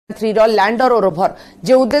3 रो lander और Rover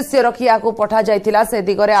जे उद्देश्य रखी याकू पठा जाइथिला से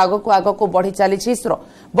दिगरे आगको बढ़ी चली इसरो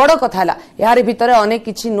बड़ कथा यार भितर अनेक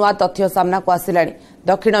किछि नुआ तथ्य सामना को आसिलानी।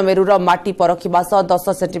 दक्षिण मेरुर माटी परखिबा सह 10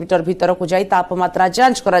 सेंटीमीटर भीतर को जाई तापमात्रा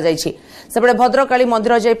जांच करा जाइछि। सेबळे भद्रकाली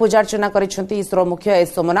मंदिर जाई पूजार्चना करिसेंती इसरो मुख्य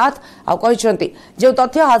एस सोमनाथ आ कहिसेंती जे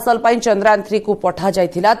तथ्य हासिल पई चंद्रयान 3 को पठा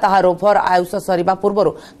जाइथिला ताहा रोभर आयुष सरीबा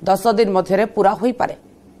पूर्वरु 10 दिन मध्यरे पूरा होई पारे।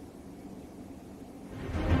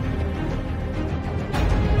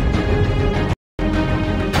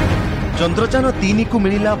 चंद्रयान 3 को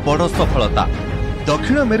मिलिला बड़ सफलता।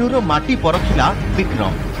 दक्षिण मेरुर माटी परखिला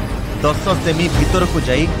विक्रम। 10 सेमी भीतर को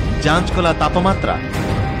जाई जांच कला तापमात्रा।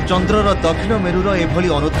 चंद्रर दक्षिण मेरुर एभली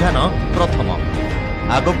अनुध्यान प्रथम।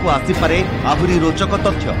 आगकू आसीपारे आहुरी रोचक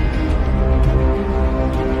तथ्य।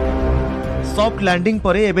 सॉफ्ट लैंडिंग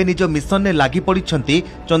परे एबे निज मिशन ने लागि पड़िछंती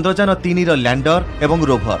चंद्रयान 3 रो लैंडर एवं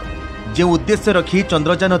रोभर जे उद्देश्य रखी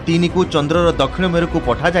चंद्रयान 3 को चंद्रर दक्षिण मेरु को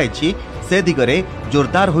पठा जाइछि से दिगरे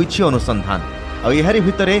जोरदार होइछि अनुसंधान। और एहारी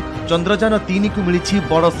भितरे चंद्रयान 3 को मिलिछि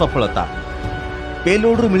बड़ सफलता।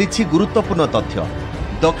 पेलोड मिलिछि गुरुत्वपूर्ण तथ्य।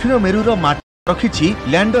 दक्षिण मेरुर माटी रखिछि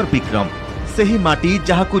लैंडर विक्रम। सेही माटी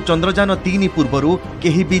जहाकू चंद्रयान 3 पूर्वरु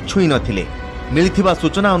केही भी छुई नथिले। मिलिथिबा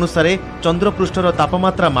सूचना अनुसार चंद्रपृष्ठर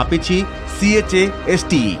तापमात्रा मापिछि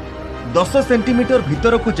CHASTE। 10 सेंटीमीटर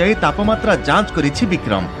भीतर को जाई तापमात्रा जांच करिछि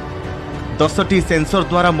विक्रम। 10टी सेंसर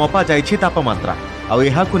द्वारा मपा जाइछि तापमात्रा और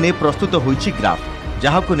एहाकू ने प्रस्तुत होइछि ग्राफ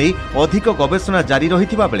जहाकू ने अधिक गवेषणा जारी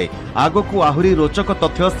रहिथिबा बेले आगकू आहुरी रोचक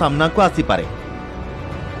तथ्य सामना को आसी पारे।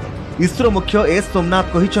 इसरो मुख्य एस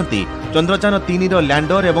सोमनाथ कहिसंती चंद्रयान 3 रो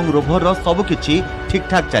लैंडर एवं रोभर रो सबकिछि ठीक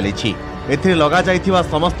ठाक चलिछि। एथिरे लगा जाइथिबा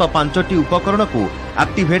समस्त 5टी उपकरण को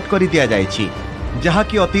एक्टिवेट करि दिया जाइछि जहा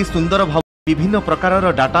कि अति सुंदर भाव विभिन्न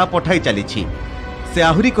प्रकारर डाटा पठाई चलिछि। से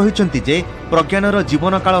आहुरी कहिसंती जे प्रज्ञानर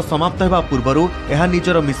जीवन काल समाप्त हेबा पूर्वरु एहा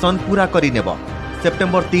निजर मिशन पूरा करि नेब।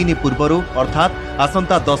 सेप्टेम्बर 3 पूर्वरु अर्थात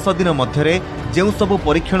आसंता 10 दिन मध्यरे जेउ सब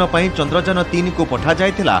परीक्षण पई चंद्रयान 3 को पठा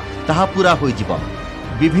जायतिला ताहा पूरा होई जिवो।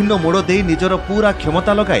 विभिन्न मोड़ दे निजर पूरा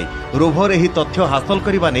क्षमता लगाई रोभर एही तथ्य हासिल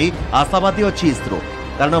करिबा नै आशावादी अछि इसरो।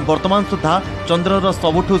 कारण वर्तमान सुधा चंद्रर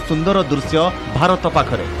सबुठु सुंदर दृश्य भारत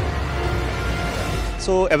पाखरे।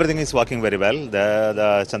 So everything is working very well. The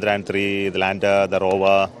Chandrayaan-3, the lander, the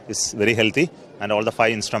rover is very healthy, and all the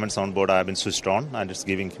 5 instruments on board have been switched on, and it's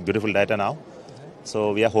giving beautiful data now.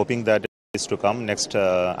 So we are hoping that it is to come next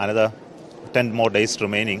another 10 more days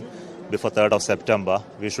remaining before 3rd of September.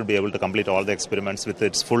 We should be able to complete all the experiments with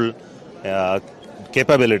its full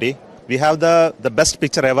capability. We have the best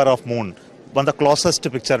picture ever of moon. One of the closest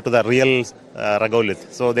picture to the real regolith.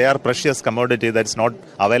 So they are precious commodity that's not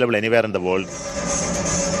available anywhere in the world.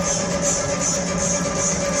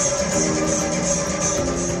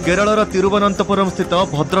 केरलर Thiruvananthapuram स्थित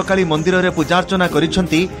भद्रकाली मंदिर रे पूजार्चना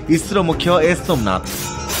करिसेंती इसरो मुख्य S Somnath.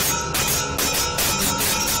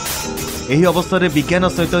 एही अवसर में विज्ञान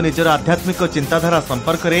सहित निजर आध्यात्मिक चिंताधारा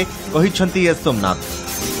संपर्क में कहिसेंती एस सोमनाथ।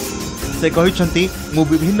 से कहिसेंती मु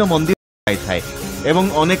विभिन्न मंदिर जाइथाय एवं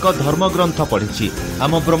अनेक धर्म ग्रंथ पढ़ी।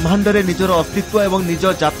 आम ब्रह्मांड रे निजर अस्तित्व एवं निज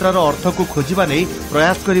यात्रार अर्थ को खोजिबा नै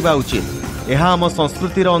प्रयास करिबा उचित। एहा आम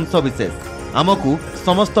संस्कृतिर अंश विशेष। आमकू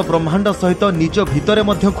समस्त ब्रह्मांड सहित निज भितरे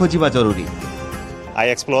मध्य खोजिबा जरूरी। I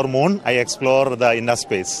explore moon, I explore the inner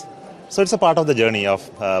space. So it's a part of the journey of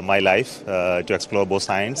my life to explore both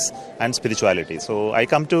science and spirituality. So I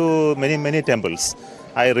come to many temples.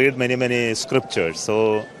 I read many scriptures.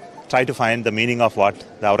 So try to find the meaning of what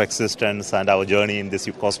our existence and our journey in this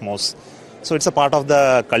cosmos. So it's a part of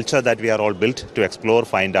the culture that we are all built to explore,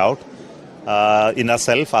 find out inner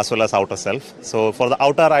self as well as outer self. So for the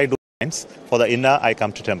outer I do science, for the inner I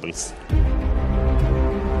come to temples.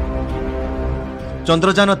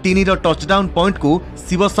 Chandrayaan 3 row touchdown point को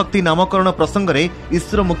शिवशक्ति नामकरण प्रसंग रे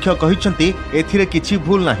इसरो मुख्य कहिसंती एथिरे किछि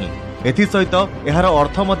भूल नाही। एथि सहित एहार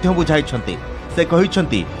अर्थ मध्य बुझाइछंती। से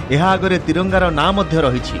कहिसंती एहा आगरे तिरंगार नाम मध्य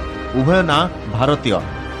रहिछि। उभय ना भारतीय।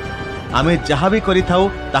 आमे जहा भी करिथाउ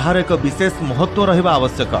ताहार एक विशेष महत्व रहिबा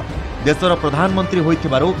आवश्यक। देशर प्रधानमंत्री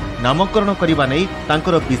होइथिबारु नामकरण करिबा नै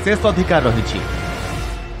तांकर विशेष अधिकार रहिछि।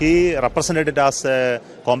 He represented it as a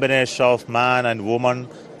combination of man and woman,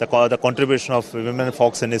 the contribution of women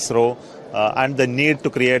folks in ISRO, and the need to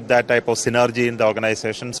create that type of synergy in the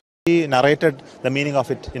organization. So he narrated the meaning of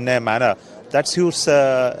it in a manner that suits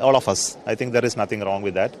all of us. I think there is nothing wrong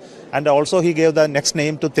with that. And also he gave the next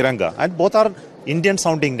name to Tiranga, and both are Indian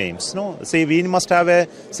sounding names. No, see, we must have a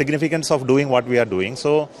significance of doing what we are doing.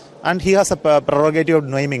 So, and he has a prerogative of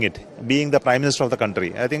naming it, being the Prime Minister of the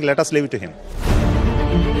country. I think let us leave it to him.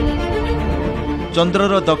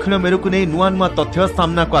 चंद्रर दक्षिण मेरु को नहीं नुआ नुआ तथ्य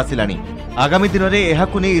सामना को आसिलानी। आगामी दिन में यह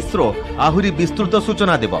इसरो आहुरी विस्तृत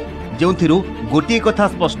सूचना देव ଯେଉଁଥିରୁ ଗୋଟିଏ କଥା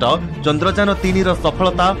ସ୍ପଷ୍ଟ, ଚନ୍ଦ୍ରଯାନ-3 ର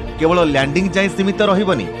ସଫଳତା କେବଳ ଲ୍ୟାଣ୍ଡିଂ ଯାଏଁ ସୀମିତ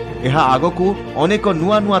ରହିବନି, ଏହା ଆଗକୁ ଅନେକ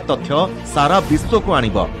ନୂଆ ନୂଆ ତଥ୍ୟ ସାରା ବିଶ୍ୱକୁ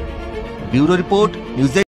ଆଣିବ। Bureau report,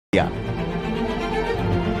 ନ୍यूज 18 Odia.